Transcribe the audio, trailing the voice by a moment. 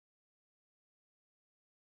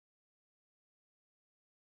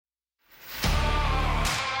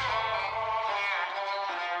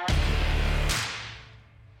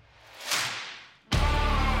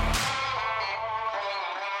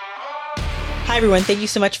Hi, everyone. Thank you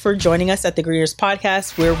so much for joining us at the Greeners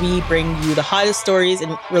Podcast, where we bring you the hottest stories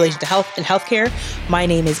in relation to health and healthcare. My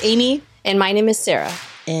name is Amy. And my name is Sarah.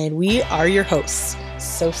 And we are your hosts.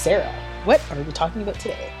 So, Sarah, what are we talking about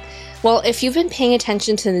today? Well, if you've been paying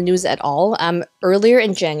attention to the news at all, earlier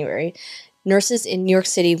in January, nurses in New York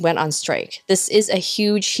City went on strike. This is a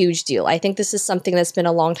huge, huge deal. I think this is something that's been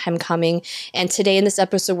a long time coming. And today in this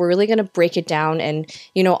episode, we're really going to break it down and,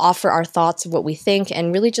 offer our thoughts of what we think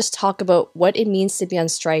and really just talk about what it means to be on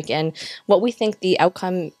strike and what we think the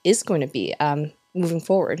outcome is going to be moving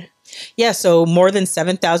forward. Yeah, so more than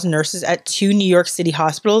 7,000 nurses at 2 New York City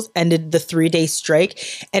hospitals ended the 3-day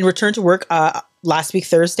strike and returned to work last week,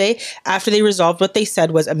 Thursday, after they resolved what they said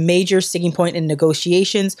was a major sticking point in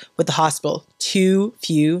negotiations with the hospital. Too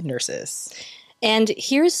few nurses. And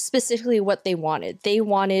here's specifically what they wanted. They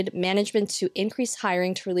wanted management to increase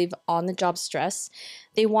hiring to relieve on-the-job stress.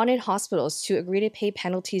 They wanted hospitals to agree to pay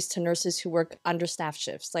penalties to nurses who work understaffed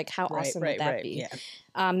shifts. Like, how awesome would that be?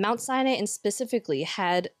 Yeah. Mount Sinai and specifically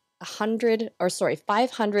had 500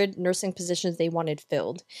 nursing positions they wanted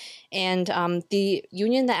filled. And the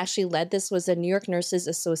union that actually led this was the New York Nurses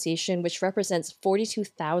Association, which represents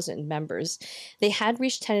 42,000 members. They had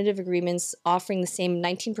reached tentative agreements offering the same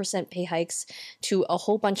 19% pay hikes to a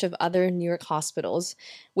whole bunch of other New York hospitals,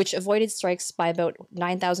 which avoided strikes by about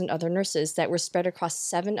 9,000 other nurses that were spread across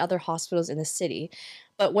 7 other hospitals in the city.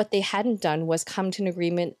 But what they hadn't done was come to an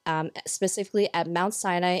agreement specifically at Mount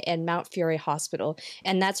Sinai and Mount Fiore Hospital.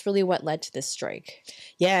 And that's really what led to this strike.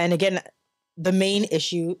 Yeah. And again, the main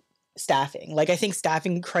issue, staffing. Like, I think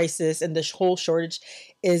staffing crisis and this whole shortage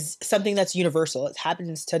is something that's universal. It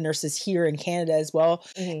happens to nurses here in Canada as well.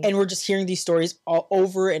 Mm-hmm. And we're just hearing these stories all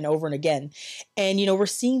over and over and again. And, we're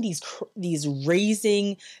seeing these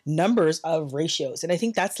raising numbers of ratios. And I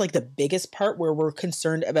think that's like the biggest part where we're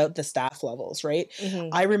concerned about the staff levels, right? Mm-hmm.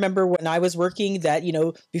 I remember when I was working that,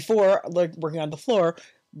 before, like, working on the floor,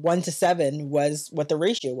 1 to 7 was what the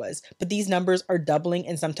ratio was. But these numbers are doubling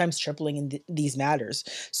and sometimes tripling in these matters.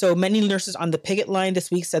 So many nurses on the picket line this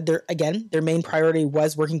week said their main priority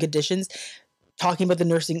was working conditions, talking about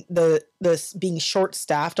the being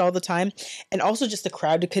short-staffed all the time, and also just the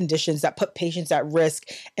crowded conditions that put patients at risk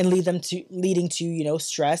and leading to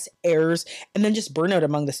stress, errors, and then just burnout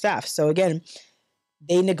among the staff. So again,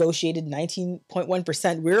 they negotiated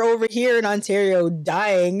 19.1%. We're over here in Ontario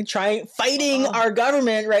fighting our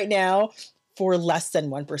government right now for less than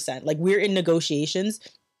 1%. Like, we're in negotiations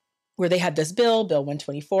where they had this bill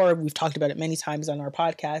 124. We've talked about it many times on our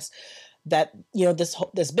podcast, that,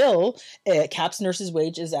 this bill caps nurses'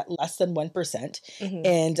 wages at less than 1%. Mm-hmm.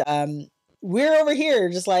 And we're over here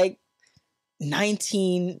just like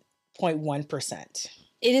 19.1%.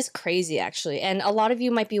 It is crazy, actually. And a lot of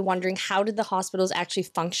you might be wondering, how did the hospitals actually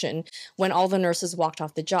function when all the nurses walked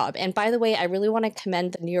off the job? And by the way, I really want to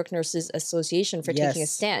commend the New York Nurses Association for taking a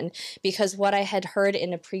stand, because what I had heard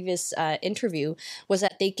in a previous interview was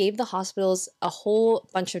that they gave the hospitals a whole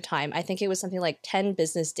bunch of time. I think it was something like 10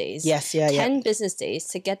 business days. 10 business days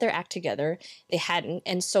to get their act together. They hadn't.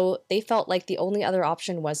 And so they felt like the only other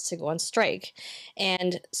option was to go on strike.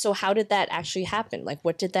 And so how did that actually happen? Like,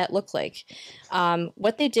 what did that look like?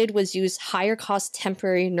 What they did was use higher cost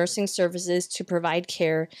temporary nursing services to provide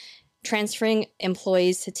care, transferring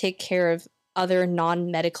employees to take care of other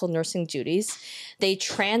non-medical nursing duties. They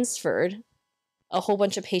transferred a whole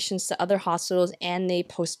bunch of patients to other hospitals, and they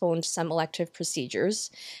postponed some elective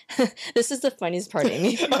procedures. This is the funniest part,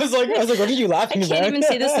 Amy. I was like, what are you laughing about? I can't even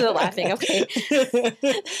say this without laughing. Okay.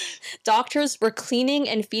 Doctors were cleaning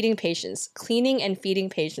and feeding patients.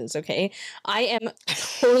 Okay. I am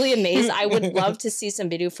totally amazed. I would love to see some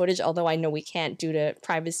video footage, although I know we can't due to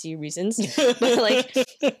privacy reasons. But like,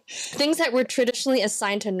 things that were traditionally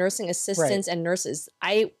assigned to nursing assistants and nurses,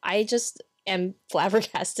 I just am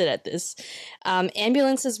flabbergasted at this.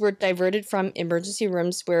 Ambulances were diverted from emergency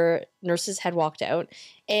rooms where nurses had walked out,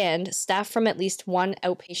 and staff from at least one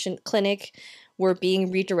outpatient clinic were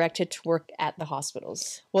being redirected to work at the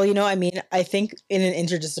hospitals. Well, I think in an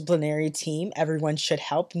interdisciplinary team, everyone should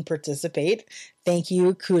help and participate. Thank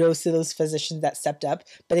you. Kudos to those physicians that stepped up.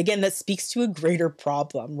 But again, that speaks to a greater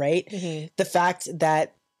problem, right? Mm-hmm. The fact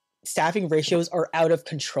that staffing ratios are out of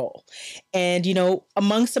control. And,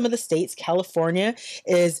 among some of the states, California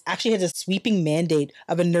actually has a sweeping mandate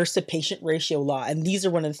of a nurse to patient ratio law. And these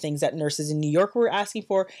are one of the things that nurses in New York were asking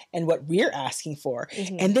for and what we're asking for.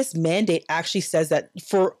 Mm-hmm. And this mandate actually says that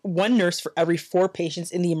for one nurse for every 4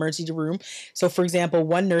 patients in the emergency room. So for example,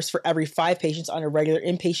 one nurse for every 5 patients on a regular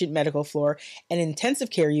inpatient medical floor, and in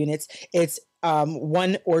intensive care units, it's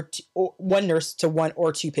one nurse to 1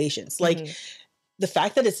 or 2 patients. Like, mm-hmm. The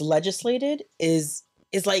fact that it's legislated is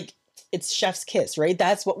like it's chef's kiss, right?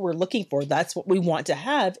 That's what we're looking for. That's what we want to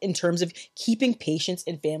have in terms of keeping patients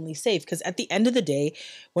and families safe. Because at the end of the day,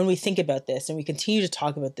 when we think about this and we continue to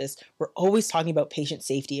talk about this, we're always talking about patient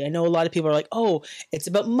safety. I know a lot of people are like, oh, it's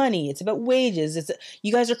about money, it's about wages,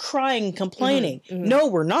 you guys are crying and complaining. No,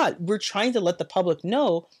 we're not. We're trying to let the public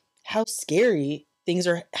know how scary things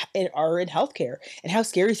are in healthcare and how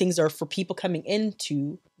scary things are for people coming in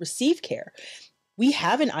to receive care. We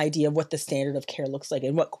have an idea of what the standard of care looks like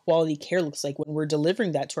and what quality care looks like when we're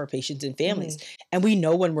delivering that to our patients and families. And we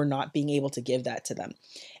know when we're not being able to give that to them.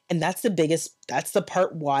 And that's the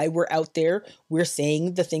part why we're out there. We're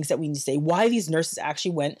saying the things that we need to say, why these nurses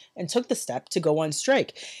actually went and took the step to go on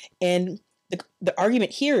strike. And the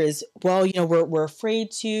argument here is, well, we're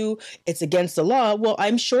afraid to, it's against the law. Well,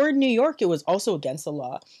 I'm sure in New York it was also against the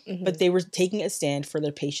law, but they were taking a stand for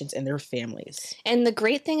their patients and their families. And the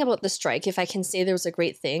great thing about the strike, if I can say there was a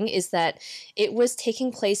great thing, is that it was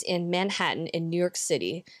taking place in Manhattan in New York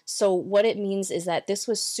City. So what it means is that this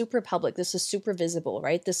was super public. This was super visible,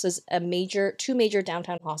 right? This was two major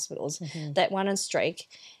downtown hospitals that went on strike.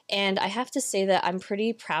 And I have to say that I'm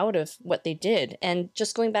pretty proud of what they did. And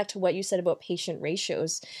just going back to what you said about patient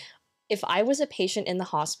ratios, if I was a patient in the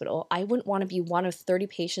hospital, I wouldn't want to be one of 30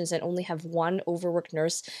 patients and only have one overworked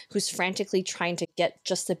nurse who's frantically trying to get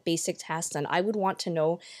just the basic tasks done. I would want to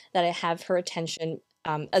know that I have her attention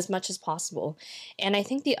as much as possible. And I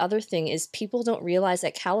think the other thing is people don't realize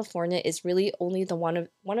that California is really only one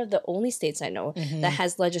of the only states I know that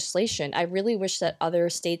has legislation. I really wish that other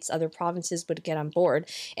states, other provinces would get on board.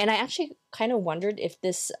 And I actually kind of wondered if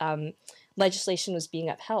this legislation was being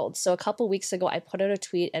upheld. So a couple weeks ago, I put out a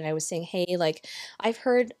tweet and I was saying, hey, like I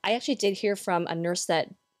actually did hear from a nurse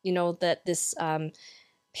that, that this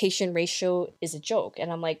patient ratio is a joke. And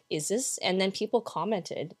I'm like, is this? And then people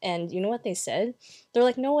commented, and you know what they said? They're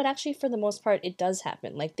like, no, it actually, for the most part, it does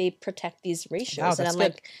happen. Like they protect these ratios. Wow, and I'm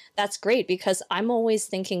good. Like, that's great, because I'm always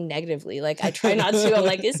thinking negatively. Like I try not to. I'm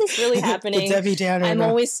like, is this really happening? Debbie Downer. I'm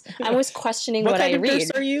always questioning what I read. What kind of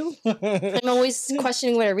nurse are you? I'm always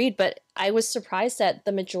questioning what I read, but I was surprised that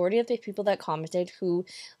the majority of the people that commented who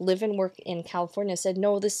live and work in California said,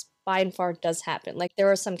 no, this by and far does happen. Like there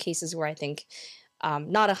are some cases where I think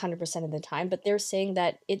not 100% of the time, but they're saying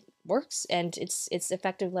that it works and it's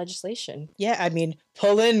effective legislation. Yeah, I mean,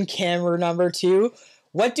 pull in camera number 2.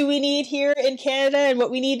 What do we need here in Canada and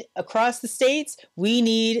what we need across the states? We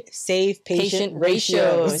need safe patient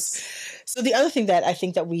ratios. So the other thing that I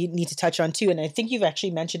think that we need to touch on too, and I think you've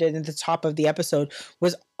actually mentioned it at the top of the episode,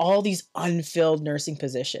 was all these unfilled nursing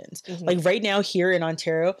positions. Like right now here in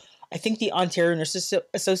Ontario, I think the Ontario Nurses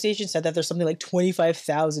Association said that there's something like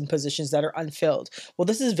 25,000 positions that are unfilled. Well,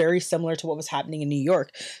 this is very similar to what was happening in New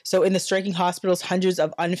York. So in the striking hospitals, hundreds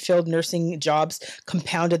of unfilled nursing jobs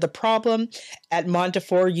compounded the problem. At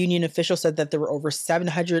Montefiore, union officials said that there were over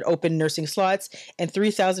 700 open nursing slots and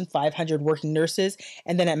 3,500 working nurses.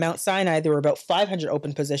 And then at Mount Sinai, there were about 500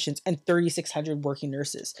 open positions and 3,600 working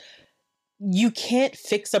nurses. You can't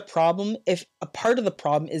fix a problem if a part of the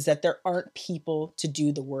problem is that there aren't people to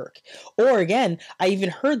do the work. Or again, I even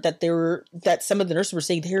heard that some of the nurses were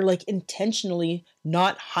saying they're like intentionally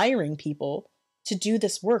not hiring people to do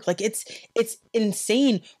this work. Like it's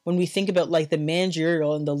insane when we think about like the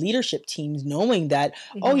managerial and the leadership teams knowing that,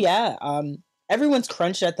 everyone's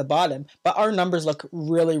crunched at the bottom, but our numbers look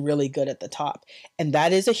really, really good at the top. And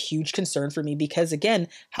that is a huge concern for me because again,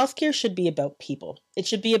 healthcare should be about people. It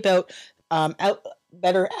should be about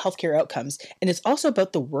better healthcare outcomes. And it's also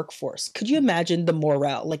about the workforce. Could you imagine the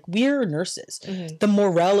morale? Like we're nurses, the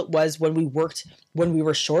morale it was when we worked, when we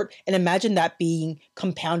were short, and imagine that being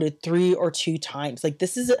compounded 3 or 2 times. Like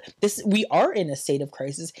we are in a state of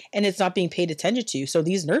crisis and it's not being paid attention to. So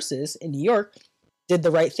these nurses in New York did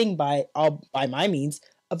the right thing by my means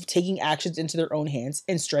of taking actions into their own hands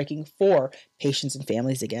and striking for patients and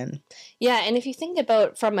families again. Yeah, and if you think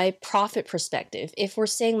about from a profit perspective, if we're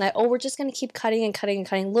saying that, we're just going to keep cutting and cutting and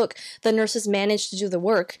cutting, look, the nurses managed to do the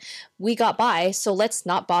work, we got by, so let's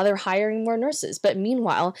not bother hiring more nurses. But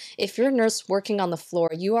meanwhile, if you're a nurse working on the floor,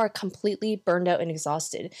 you are completely burned out and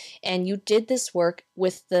exhausted, and you did this work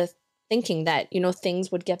with the thinking that,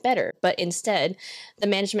 things would get better. But instead, the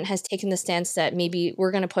management has taken the stance that maybe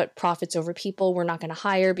we're going to put profits over people. We're not going to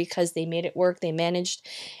hire because they made it work. They managed.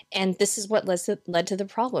 And this is what led to the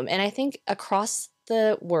problem. And I think across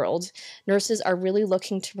the world, nurses are really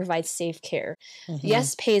looking to provide safe care.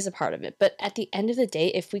 Yes, pay is a part of it. But at the end of the day,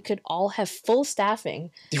 if we could all have full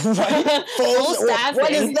staffing. Right? Full staffing.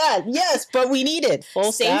 What is that? Yes, but we need it.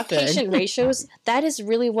 Full safe staffing. Patient ratios, that is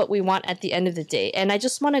really what we want at the end of the day. And I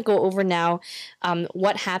just want to go over now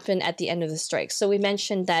what happened at the end of the strike. So we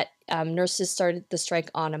mentioned that Nurses started the strike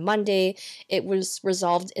on a Monday. It was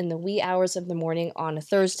resolved in the wee hours of the morning on a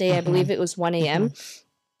Thursday. I believe it was 1 a.m.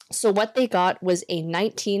 So what they got was a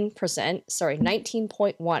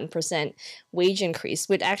 19.1% wage increase,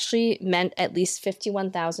 which actually meant at least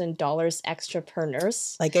 $51,000 extra per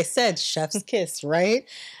nurse. Like I said, chef's kiss, right?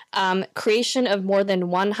 Creation of more than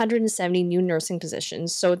 170 new nursing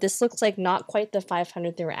positions. So this looks like not quite the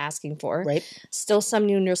 500 they were asking for. Right. Still some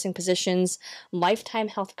new nursing positions. Lifetime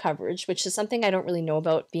health coverage, which is something I don't really know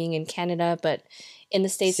about being in Canada, but in the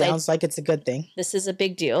States, sounds like it's a good thing. This is a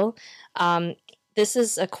big deal. This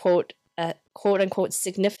is a quote unquote,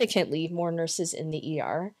 significantly more nurses in the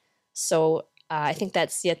ER. So I think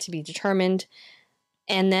that's yet to be determined.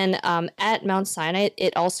 And then at Mount Sinai,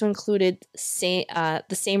 it also included the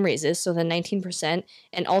same raises, so the 19%,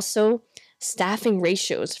 and also staffing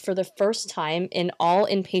ratios for the first time in all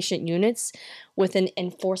inpatient units with an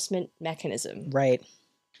enforcement mechanism. Right.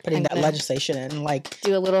 Putting that legislation in, like...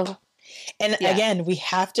 Do a little... And again, we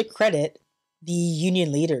have to credit the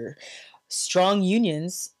union leader. Strong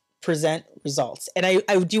unions present results. And I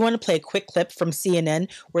do want to play a quick clip from CNN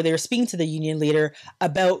where they were speaking to the union leader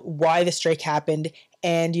about why the strike happened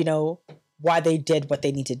and, you know, why they did what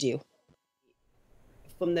they need to do.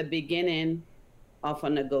 From the beginning of a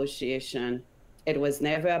negotiation, it was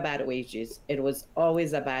never about wages. It was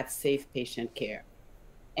always about safe patient care.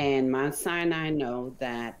 And Mount Sinai know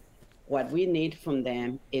that what we need from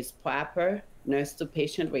them is proper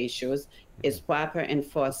nurse-to-patient ratios, is proper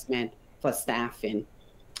enforcement for staffing.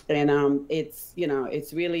 And it's, you know,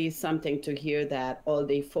 it's really something to hear that all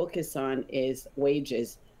they focus on is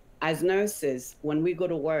wages. As nurses, when we go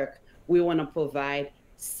to work, we want to provide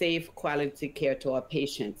safe, quality care to our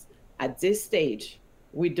patients. At this stage,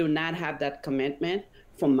 we do not have that commitment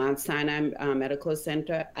from Mount Sinai Medical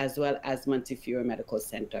Center as well as Montefiore Medical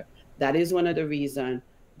Center. That is one of the reasons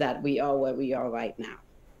that we are where we are right now.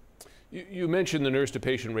 You mentioned the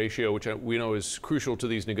nurse-to-patient ratio, which we know is crucial to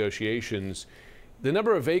these negotiations. The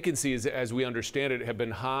number of vacancies, as we understand it, have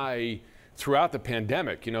been high throughout the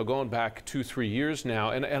pandemic, you know, going back 2-3 years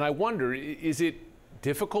now. And I wonder, is it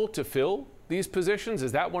difficult to fill these positions?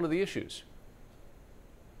 Is that one of the issues?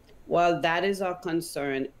 Well, that is our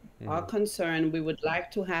concern. Our concern, we would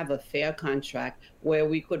like to have a fair contract where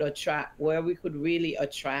we could really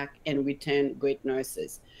attract and retain great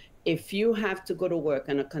nurses. If you have to go to work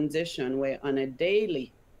in a condition where on a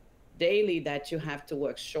daily that you have to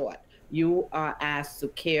work short, you are asked to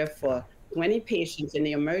care for 20 patients in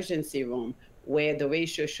the emergency room where the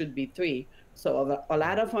ratio should be 3. So a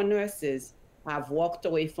lot of our nurses have walked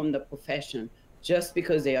away from the profession just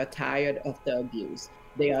because they are tired of the abuse.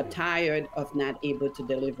 They are tired of not able to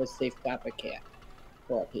deliver safe, proper care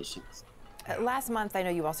for our patients. Last month, I know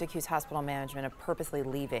you also accused hospital management of purposely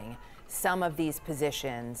leaving some of these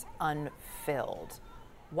positions unfilled.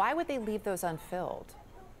 Why would they leave those unfilled?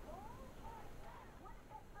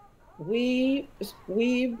 We've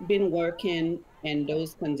been working in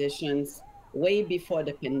those conditions way before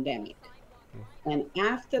the pandemic. And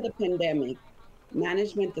after the pandemic,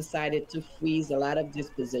 management decided to freeze a lot of these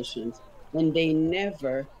positions, and they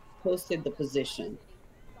never posted the position.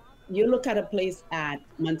 You look at a place at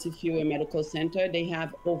Montefiore Medical Center, they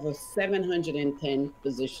have over 710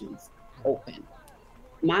 positions open.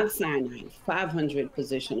 Mount Sinai, 500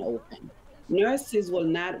 positions open. Nurses will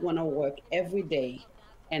not want to work every day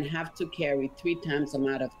and have to carry 3 times the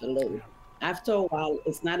amount of the load. After a while,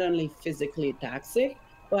 it's not only physically toxic,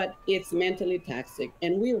 but it's mentally toxic.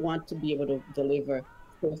 And we want to be able to deliver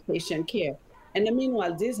patient care. And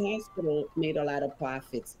meanwhile, this hospital made a lot of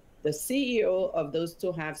profits. The CEO of those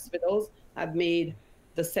 2 hospitals have made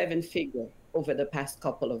the 7-figure over the past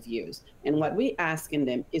couple of years. And what we asking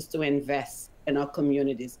them is to invest in our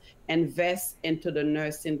communities, invest into the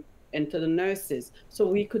nurses, so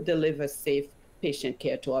we could deliver safe patient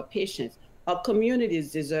care to our patients. Our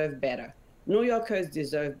communities deserve better. New Yorkers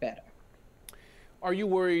deserve better. Are you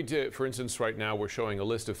worried, for instance, right now we're showing a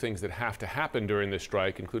list of things that have to happen during this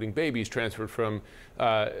strike, including babies transferred from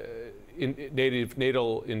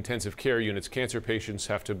natal intensive care units. Cancer patients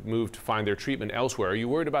have to move to find their treatment elsewhere. Are you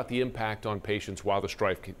worried about the impact on patients while the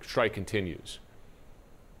strike continues?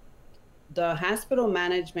 The hospital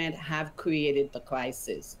management have created the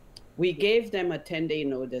crisis. We gave them a 10-day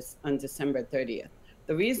notice on December 30th.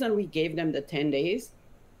 The reason we gave them the 10 days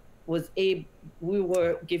was we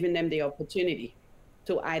were giving them the opportunity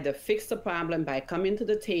to either fix the problem by coming to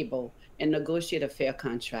the table and negotiate a fair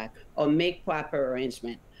contract or make proper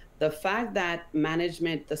arrangement. The fact that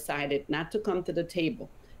management decided not to come to the table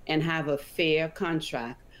and have a fair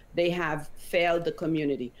contract they have failed the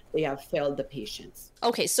community. They have failed the patients.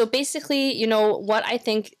 Okay, so basically, you know, what I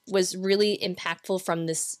think was really impactful from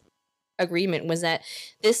this agreement was that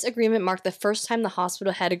this agreement marked the first time the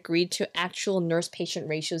hospital had agreed to actual nurse-patient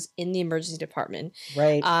ratios in the emergency department.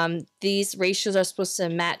 Right. These ratios are supposed to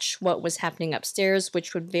match what was happening upstairs,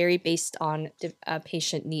 which would vary based on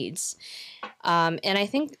patient needs. And I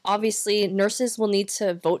think, obviously, nurses will need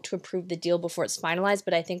to vote to approve the deal before it's finalized,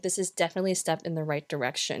 but I think this is definitely a step in the right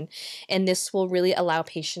direction. And this will really allow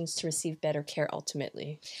patients to receive better care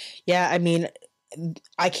ultimately. Yeah, I mean,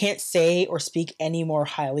 I can't say or speak any more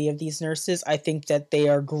highly of these nurses. I think that they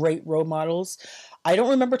are great role models. I don't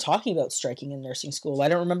remember talking about striking in nursing school. I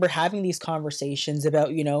don't remember having these conversations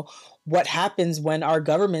about, you know, what happens when our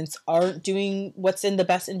governments aren't doing what's in the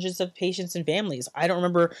best interest of patients and families. I don't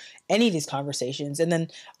remember any of these conversations. And then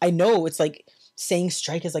I know it's like saying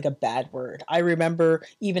strike is like a bad word. I remember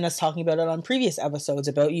even us talking about it on previous episodes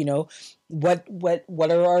about, you know, what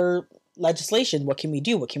are our legislation? What can we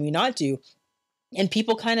do? What can we not do? And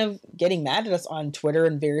people kind of getting mad at us on Twitter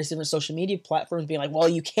and various different social media platforms being like, well,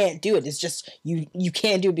 you can't do it. It's just, you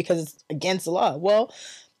can't do it because it's against the law. Well,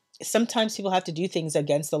 sometimes people have to do things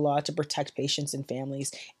against the law to protect patients and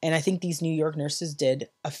families. And I think these New York nurses did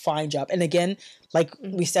a fine job. And again, like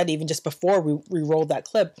we said, even just before we rolled that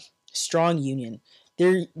clip, strong union.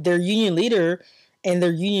 Their union leader and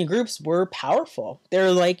their union groups were powerful.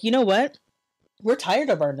 They're like, you know what? We're tired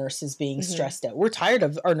of our nurses being stressed out. We're tired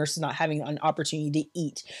of our nurses not having an opportunity to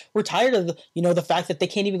eat. We're tired of, you know, the fact that they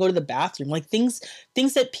can't even go to the bathroom, like things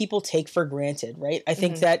that people take for granted, right? I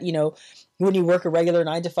think that, you know, when you work a regular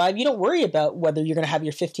 9 to 5, you don't worry about whether you're going to have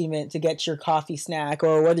your 15 minutes to get your coffee snack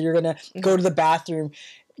or whether you're going to go to the bathroom.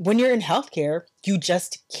 When you're in healthcare, you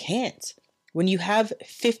just can't. When you have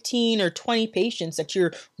 15 or 20 patients that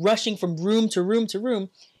you're rushing from room to room to room,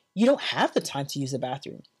 you don't have the time to use the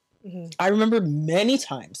bathroom. I remember many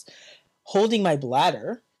times holding my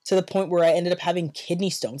bladder to the point where I ended up having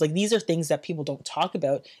kidney stones. Like, these are things that people don't talk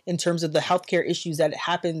about in terms of the healthcare issues that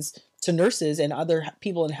happens to nurses and other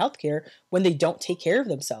people in healthcare when they don't take care of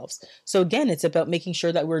themselves. So again, it's about making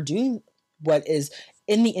sure that we're doing what is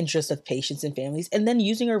in the interest of patients and families, and then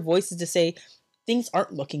using our voices to say, things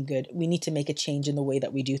aren't looking good. We need to make a change in the way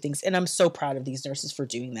that we do things. And I'm so proud of these nurses for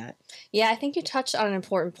doing that. Yeah, I think you touched on an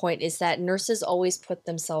important point, is that nurses always put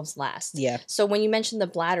themselves last. Yeah. So when you mentioned the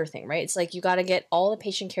bladder thing, right? It's like you got to get all the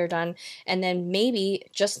patient care done, and then maybe,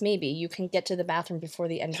 just maybe, you can get to the bathroom before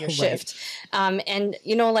the end of your shift. And,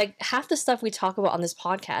 you know, like half the stuff we talk about on this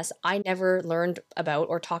podcast, I never learned about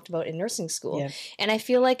or talked about in nursing school. Yeah. And I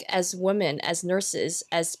feel like as women, as nurses,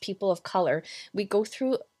 as people of color, we go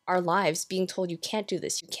through our lives being told you can't do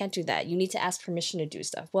this, you can't do that, you need to ask permission to do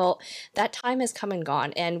stuff. Well, that time has come and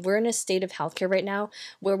gone, and we're in a state of healthcare right now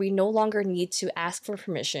where we no longer need to ask for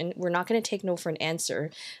permission. We're not going to take no for an answer.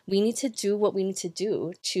 We need to do what we need to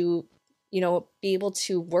do to, you know, be able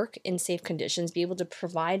to work in safe conditions, be able to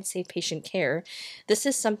provide safe patient care. This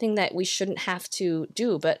is something that we shouldn't have to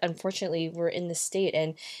do, but unfortunately we're in this state,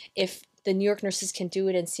 and if the New York nurses can do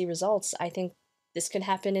it and see results, I think this could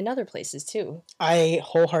happen in other places too. I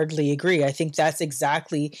wholeheartedly agree. I think that's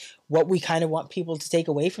exactly what we kind of want people to take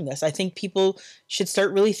away from this. I think people should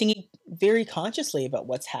start really thinking very consciously about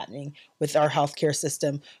what's happening with our healthcare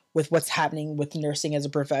system, with what's happening with nursing as a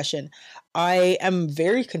profession. I am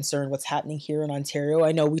very concerned what's happening here in Ontario.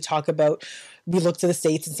 I know we look to the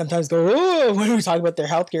States and sometimes go, oh, when we talk about their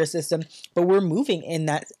healthcare system, but we're moving in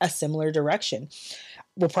a similar direction.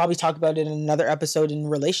 We'll probably talk about it in another episode in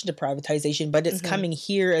relation to privatization, but it's coming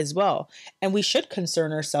here as well. And we should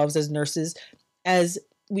concern ourselves as nurses, as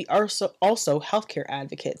we are also healthcare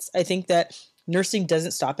advocates. I think that nursing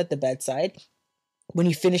doesn't stop at the bedside. When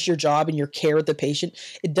you finish your job and your care with the patient,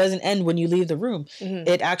 it doesn't end when you leave the room.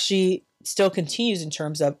 It actually still continues in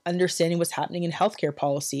terms of understanding what's happening in healthcare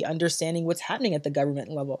policy, understanding what's happening at the government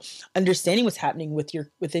level, understanding what's happening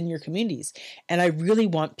within your communities. And I really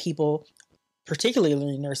want people,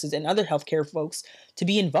 particularly nurses and other healthcare folks, to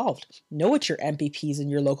be involved. Know what your MPPs and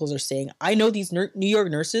your locals are saying. I know these New York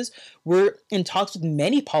nurses were in talks with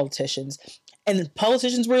many politicians, and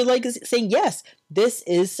politicians were like saying, yes, this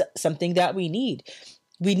is something that we need.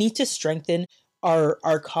 We need to strengthen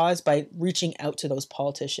our cause by reaching out to those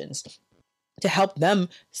politicians to help them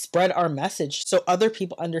spread our message so other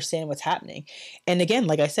people understand what's happening. And again,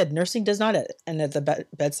 like I said, nursing does not end at the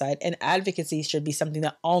bedside, and advocacy should be something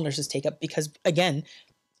that all nurses take up because, again,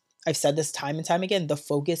 I've said this time and time again, the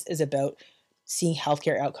focus is about seeing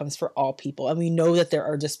healthcare outcomes for all people. And we know that there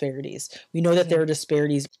are disparities. We know that there are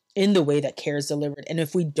disparities in the way that care is delivered. And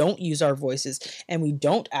if we don't use our voices and we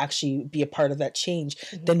don't actually be a part of that change,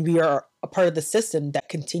 then we are a part of the system that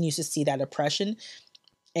continues to see that oppression,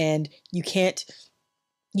 and you can't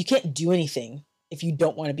do anything if you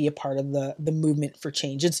don't want to be a part of the movement for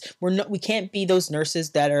change. We can't be those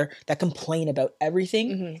nurses that complain about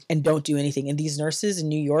everything and don't do anything. And these nurses in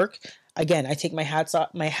New York, again, I take my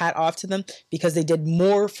hat off to them, because they did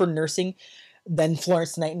more for nursing than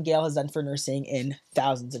Florence Nightingale has done for nursing in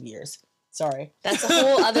thousands of years. Sorry. That's a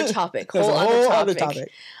whole other topic. Whole other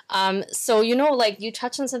topic. So, like you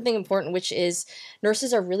touched on something important, which is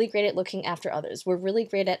nurses are really great at looking after others. We're really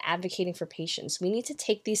great at advocating for patients. We need to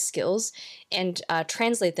take these skills and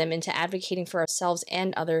translate them into advocating for ourselves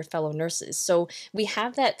and other fellow nurses. So we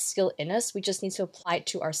have that skill in us. We just need to apply it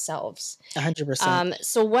to ourselves. 100%.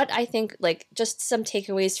 So what I think, just some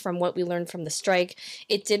takeaways from what we learned from the strike,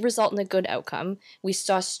 it did result in a good outcome. We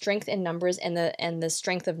saw strength in numbers and the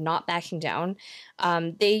strength of not backing down.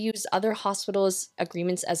 They used other hospitals'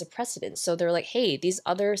 agreements as a precedent. So they're like, hey, these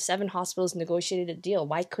other 7 hospitals negotiated a deal.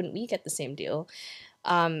 Why couldn't we get the same deal?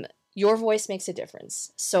 Your voice makes a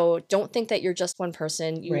difference. So don't think that you're just one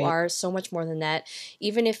person. You are so much more than that.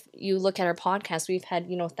 Even if you look at our podcast, we've had,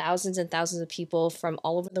 thousands and thousands of people from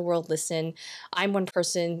all over the world listen. I'm one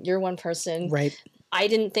person. You're one person. Right. I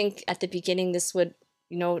didn't think at the beginning this would,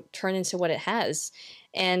 turn into what it has.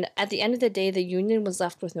 And at the end of the day, the union was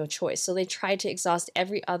left with no choice. So they tried to exhaust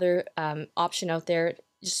every other option out there. It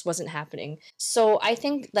just wasn't happening. So I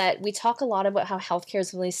think that we talk a lot about how healthcare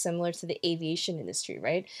is really similar to the aviation industry,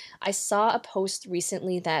 right? I saw a post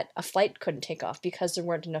recently that a flight couldn't take off because there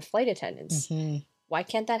weren't enough flight attendants. Why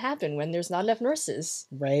can't that happen when there's not enough nurses?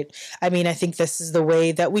 Right. I mean, I think this is the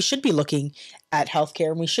way that we should be looking at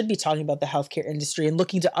healthcare, and we should be talking about the healthcare industry and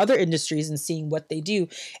looking to other industries and seeing what they do.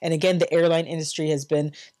 And again, the airline industry has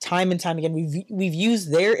been time and time again, we've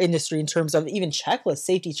used their industry in terms of even checklists,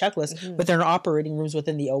 safety checklists within our operating rooms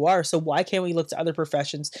within the OR. So why can't we look to other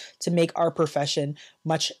professions to make our profession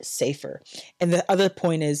much safer? And the other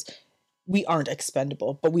point is, we aren't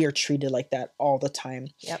expendable, but we are treated like that all the time.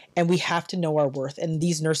 Yep. And we have to know our worth. And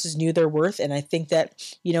these nurses knew their worth. And I think that,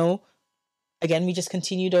 again, we just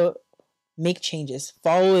continue to make changes,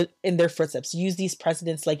 follow in their footsteps, use these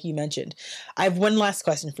precedents like you mentioned. I have one last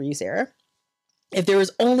question for you, Sarah. If there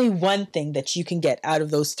was only one thing that you can get out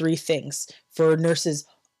of those 3 things for nurses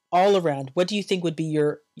all around, what do you think would be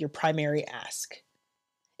your primary ask?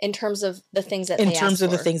 In terms of the things that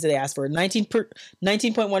the things that they asked for,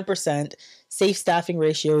 19.1%, safe staffing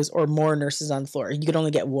ratios, or more nurses on the floor. You could only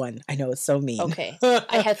get one. I know, it's so mean. Okay.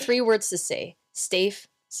 I had 3 words to say. Safe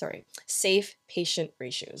patient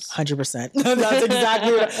ratios. 100%. That's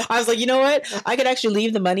exactly what I was like, you know what? I could actually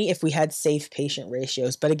leave the money if we had safe patient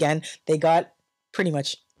ratios. But again, they got pretty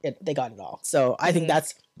much it. They got it all. So I think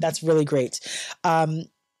that's really great.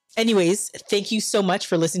 Anyways, thank you so much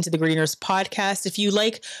for listening to the Gritty Nurse podcast. If you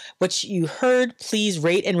like what you heard, please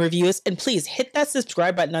rate and review us. And please hit that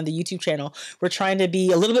subscribe button on the YouTube channel. We're trying to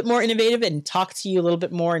be a little bit more innovative and talk to you a little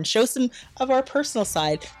bit more and show some of our personal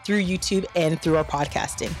side through YouTube and through our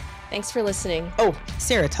podcasting. Thanks for listening. Oh,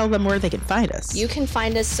 Sarah, tell them where they can find us. You can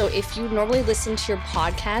find us. So if you normally listen to your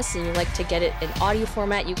podcast and you like to get it in audio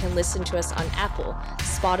format, you can listen to us on Apple,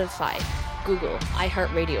 Spotify, Google,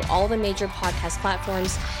 iHeartRadio, all the major podcast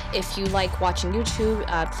platforms. If you like watching YouTube,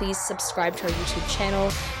 please subscribe to our YouTube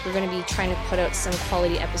channel. We're going to be trying to put out some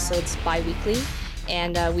quality episodes bi-weekly.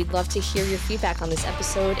 And we'd love to hear your feedback on this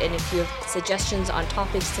episode. And if you have suggestions on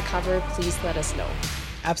topics to cover, please let us know.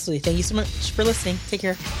 Absolutely. Thank you so much for listening. Take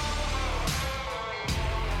care.